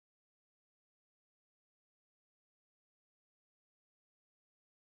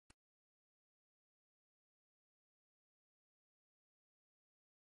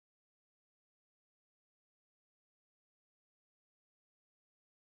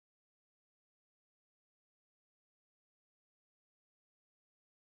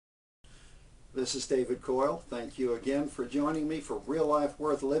This is David Coyle. Thank you again for joining me for Real Life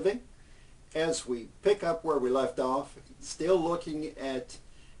Worth Living. As we pick up where we left off, still looking at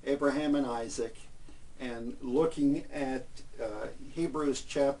Abraham and Isaac and looking at Hebrews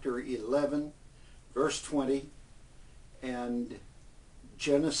chapter 11, verse 20, and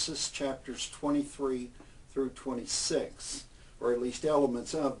Genesis chapters 23 through 26, or at least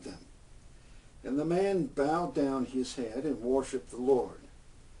elements of them. And the man bowed down his head and worshipped the Lord.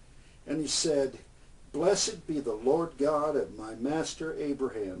 And he said, "Blessed be the Lord God of my master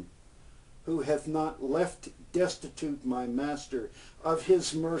Abraham, who hath not left destitute my master of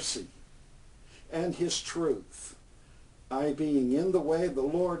his mercy and his truth. I being in the way, the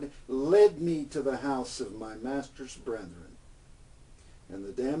Lord led me to the house of my master's brethren." And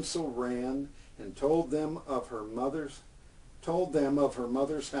the damsel ran and told them of her mother's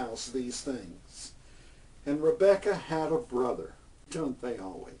house these things. And Rebekah had a brother, don't they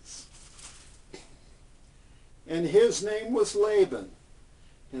always? And his name was Laban.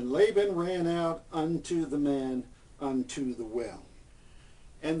 And Laban ran out unto the man unto the well.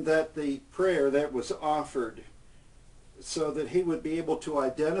 And that the prayer that was offered so that he would be able to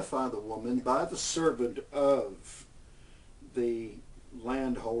identify the woman by the servant of the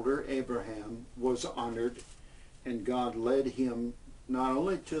landholder, Abraham, was honored. And God led him not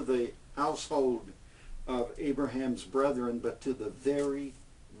only to the household of Abraham's brethren, but to the very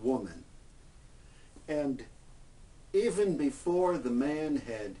woman. And even before the man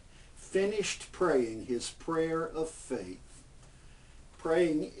had finished praying his prayer of faith,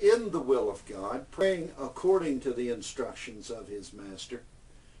 praying in the will of God, praying according to the instructions of his master,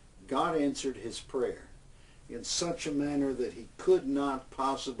 God answered his prayer in such a manner that he could not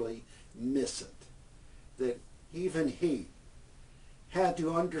possibly miss it. That even he had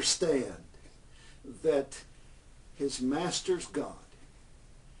to understand that his master's God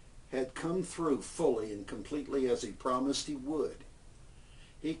had come through fully and completely as he promised he would.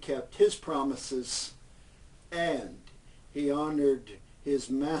 He kept his promises and he honored his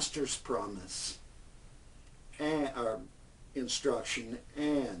master's promise and instruction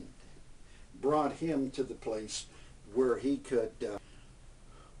and brought him to the place where he could,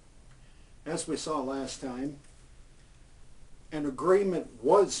 as we saw last time, an agreement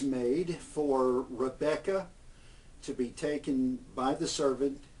was made for Rebekah to be taken by the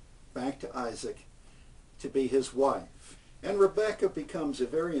servant back to Isaac to be his wife. And Rebekah becomes a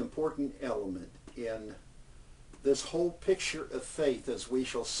very important element in this whole picture of faith, as we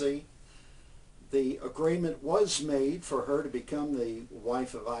shall see. The agreement was made for her to become the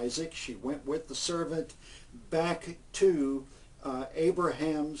wife of Isaac. She went with the servant back to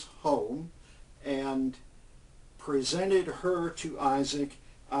Abraham's home and presented her to Isaac.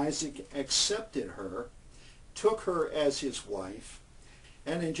 Isaac accepted her, took her as his wife,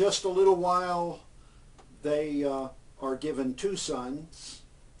 and in just a little while they are given two sons,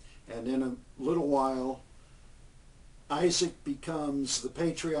 and in a little while Isaac becomes the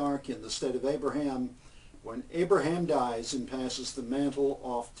patriarch in the stead of Abraham when Abraham dies and passes the mantle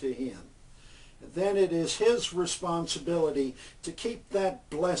off to him. And then it is his responsibility to keep that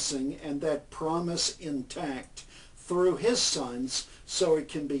blessing and that promise intact through his sons so it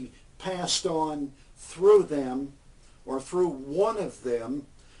can be passed on through them or through one of them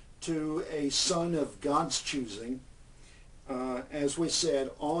to a son of God's choosing, as we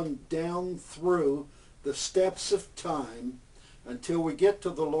said, on down through the steps of time until we get to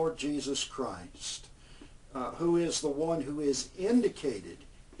the Lord Jesus Christ, who is the one who is indicated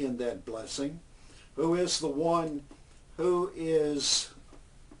in that blessing, who is the one who is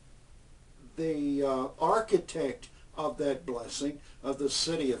the architect of that blessing, of the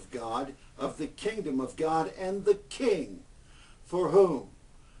city of God, of the kingdom of God, and the King for whom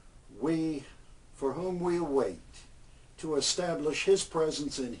we await to establish his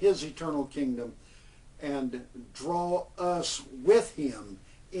presence in his eternal kingdom and draw us with him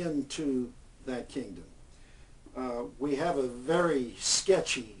into that kingdom. We have a very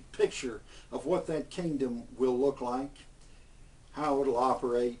sketchy picture of what that kingdom will look like, how it'll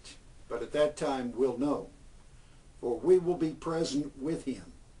operate, but at that time we'll know, for we will be present with him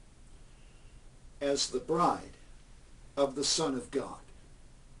as the bride of the Son of God.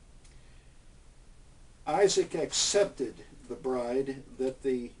 Isaac accepted the bride that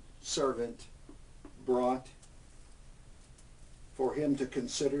the servant brought for him to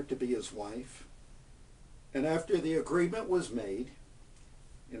consider to be his wife. And after the agreement was made,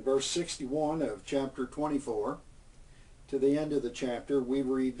 in verse 61 of chapter 24, to the end of the chapter, we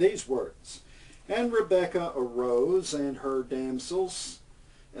read these words, "And Rebekah arose and her damsels,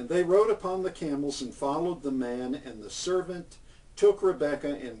 and they rode upon the camels and followed the man, and the servant took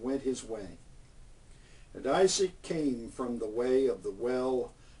Rebekah and went his way. And Isaac came from the way of the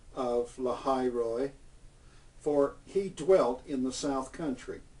well of Lahairoi, for he dwelt in the south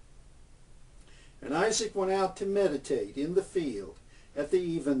country. And Isaac went out to meditate in the field at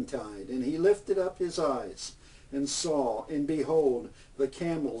the eventide, and he lifted up his eyes and saw, and behold, the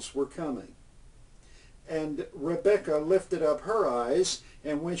camels were coming. And Rebekah lifted up her eyes,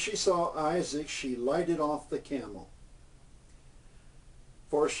 and when she saw Isaac, she lighted off the camel.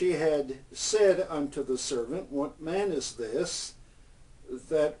 For she had said unto the servant, What man is this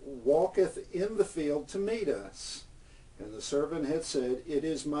that walketh in the field to meet us? And the servant had said, It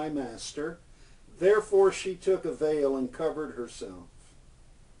is my master. Therefore she took a veil and covered herself.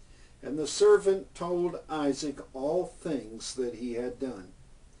 And the servant told Isaac all things that he had done.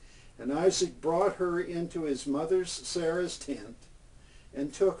 And Isaac brought her into his mother Sarah's tent,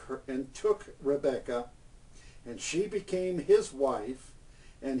 and took Rebekah, and she became his wife,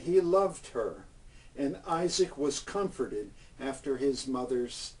 and he loved her. And Isaac was comforted after his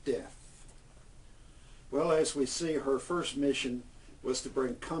mother's death. Well, as we see, her first mission was to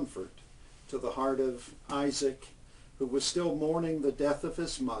bring comfort to the heart of Isaac, who was still mourning the death of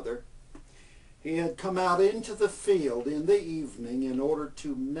his mother. He had come out into the field in the evening in order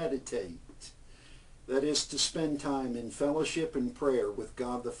to meditate, that is, to spend time in fellowship and prayer with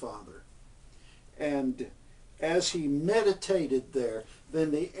God the Father. And as he meditated there,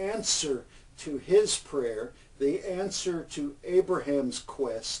 then the answer to his prayer, the answer to Abraham's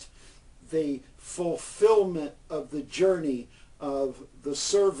quest, the fulfillment of the journey of the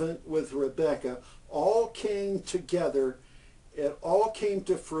servant with Rebekah, all came together. It all came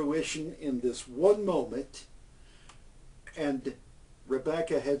to fruition in this one moment. And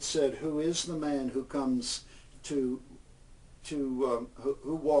Rebekah had said, Who is the man who comes who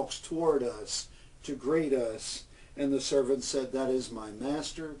walks toward us to greet us? And the servant said, That is my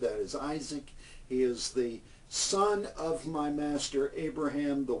master, that is Isaac. He is the son of my master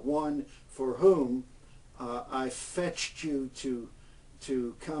Abraham, the one for whom I fetched you to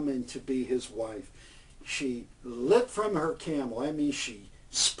come and to be his wife. She lit from her camel. She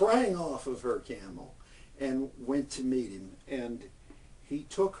sprang off of her camel and went to meet him. And he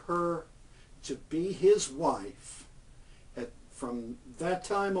took her to be his wife from that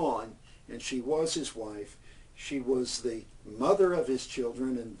time on, and she was his wife. She was the mother of his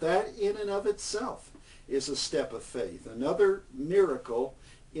children, and that in and of itself is a step of faith. Another miracle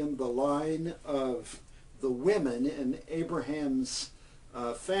in the line of the women in Abraham's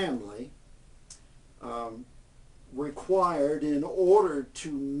family, required in order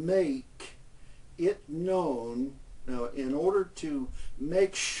to make it known, in order to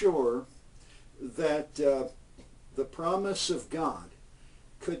make sure that the promise of God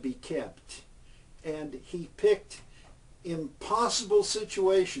could be kept. And he picked impossible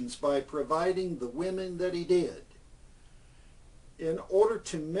situations by providing the women that he did, in order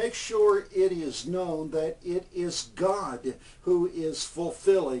to make sure it is known that it is God who is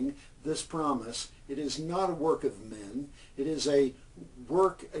fulfilling this promise. It is not a work of men. It is a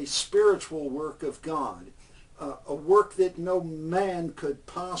spiritual work of God, a work that no man could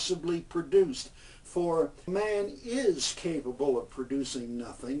possibly produce. For man is capable of producing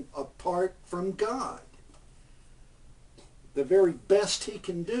nothing apart from God. The very best he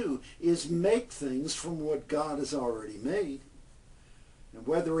can do is make things from what God has already made. And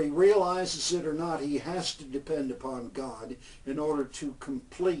whether he realizes it or not, he has to depend upon God in order to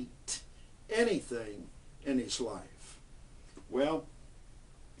complete anything in his life. Well,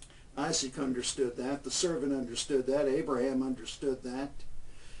 Isaac understood that. The servant understood that. Abraham understood that.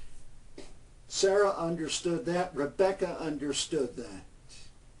 Sarah understood that. Rebekah understood that.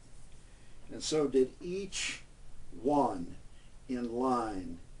 And so did each one in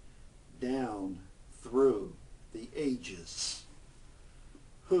line down through the ages,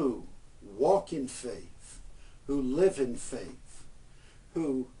 who walk in faith, who live in faith,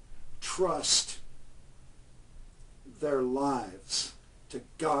 who trust their lives to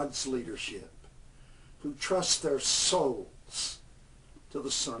God's leadership, who trust their souls to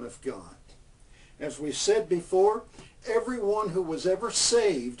the Son of God. As we said before, everyone who was ever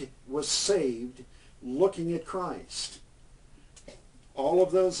saved was saved looking at Christ. All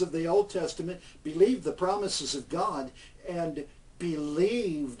of those of the Old Testament believed the promises of God and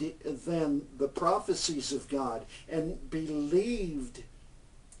believed then the prophecies of God and believed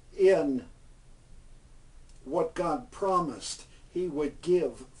in what God promised he would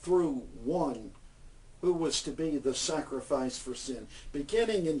give through one who was to be the sacrifice for sin.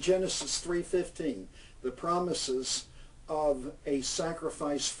 Beginning in Genesis 3:15, the promises of a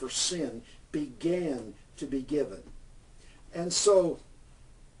sacrifice for sin began to be given. And so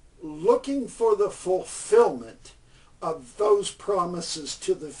looking for the fulfillment of those promises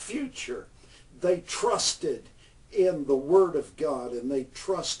to the future. They trusted in the Word of God, and they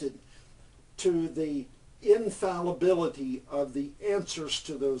trusted to the infallibility of the answers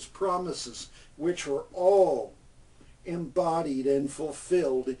to those promises, which were all embodied and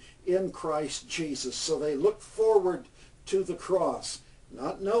fulfilled in Christ Jesus. So they looked forward to the cross,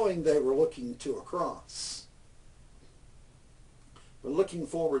 not knowing they were looking to a cross, but looking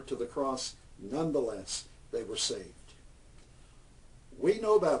forward to the cross nonetheless. They were saved. We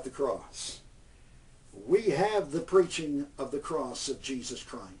know about the cross. We have the preaching of the cross of Jesus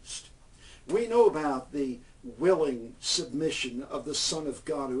Christ. We know about the willing submission of the Son of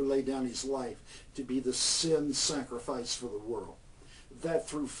God who laid down his life to be the sin sacrifice for the world. That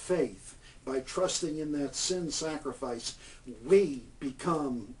through faith, by trusting in that sin sacrifice, we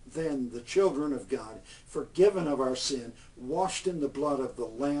become then the children of God, forgiven of our sin, washed in the blood of the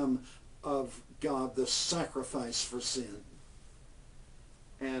Lamb of God, the sacrifice for sin,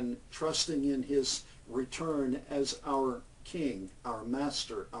 and trusting in his return as our King, our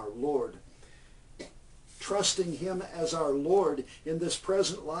Master, our Lord. Trusting him as our Lord in this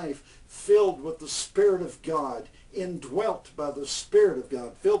present life, filled with the Spirit of God, indwelt by the Spirit of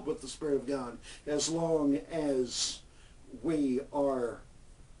God, filled with the Spirit of God, as long as we are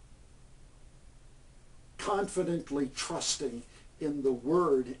confidently trusting in the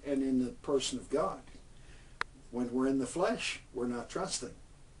Word and in the person of God. When we're in the flesh, we're not trusting.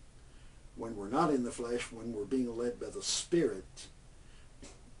 When we're not in the flesh, when we're being led by the Spirit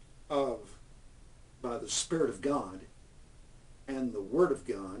of God and the Word of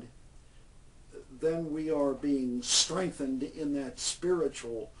God, then we are being strengthened in that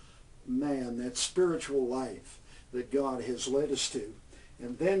spiritual man, that spiritual life that God has led us to.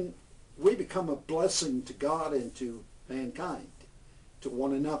 And then we become a blessing to God and to mankind, to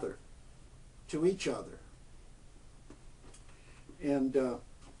one another, to each other. And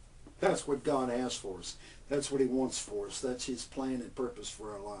that's what God has for us. That's what he wants for us. That's his plan and purpose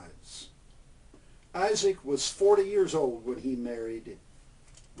for our lives. Isaac was 40 years old when he married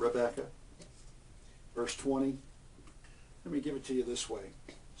Rebekah. Verse 20. Let me give it to you this way.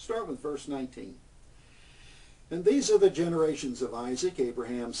 Start with verse 19. And these are the generations of Isaac,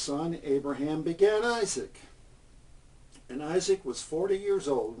 Abraham's son. Abraham begat Isaac. And Isaac was 40 years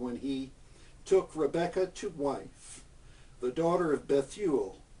old when he took Rebekah to wife, the daughter of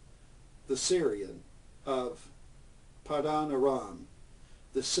Bethuel, the Syrian, of Padan Aram,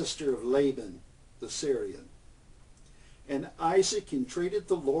 the sister of Laban, the Syrian. And Isaac entreated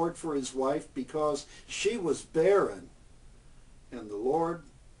the Lord for his wife because she was barren, and the Lord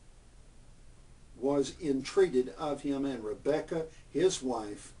was entreated of him, and Rebekah, his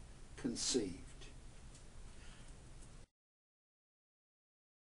wife, conceived.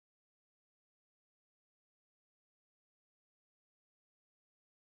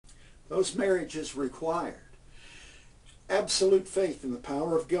 Those marriages required absolute faith in the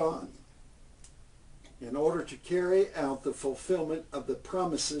power of God in order to carry out the fulfillment of the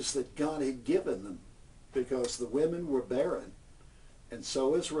promises that God had given them, because the women were barren, and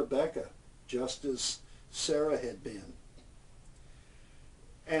so is Rebekah, just as Sarah had been.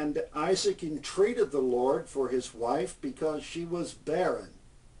 And Isaac entreated the Lord for his wife because she was barren,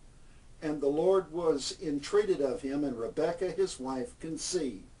 and the Lord was entreated of him, and Rebekah, his wife,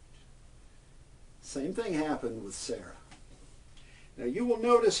 conceived. Same thing happened with Sarah. Now you will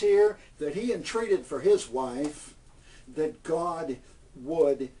notice here that he entreated for his wife that God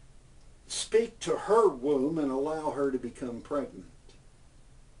would speak to her womb and allow her to become pregnant.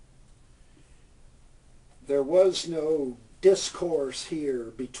 There was no discourse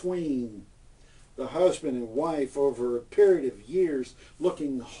here between the husband and wife over a period of years,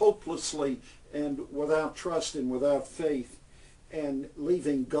 looking hopelessly and without trust and without faith, and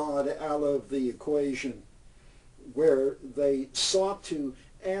leaving God out of the equation, where they sought to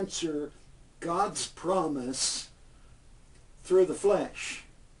answer God's promise through the flesh,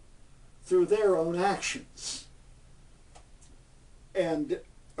 through their own actions. And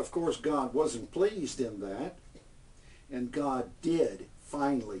of course God wasn't pleased in that, and God did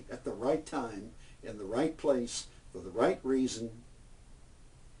finally, at the right time, in the right place, for the right reason,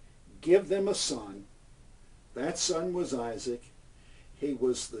 give them a son. That son was Isaac. He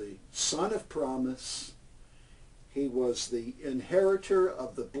was the son of promise. He was the inheritor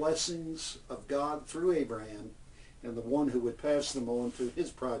of the blessings of God through Abraham, and the one who would pass them on to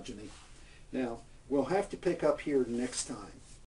his progeny. Now, we'll have to pick up here next time.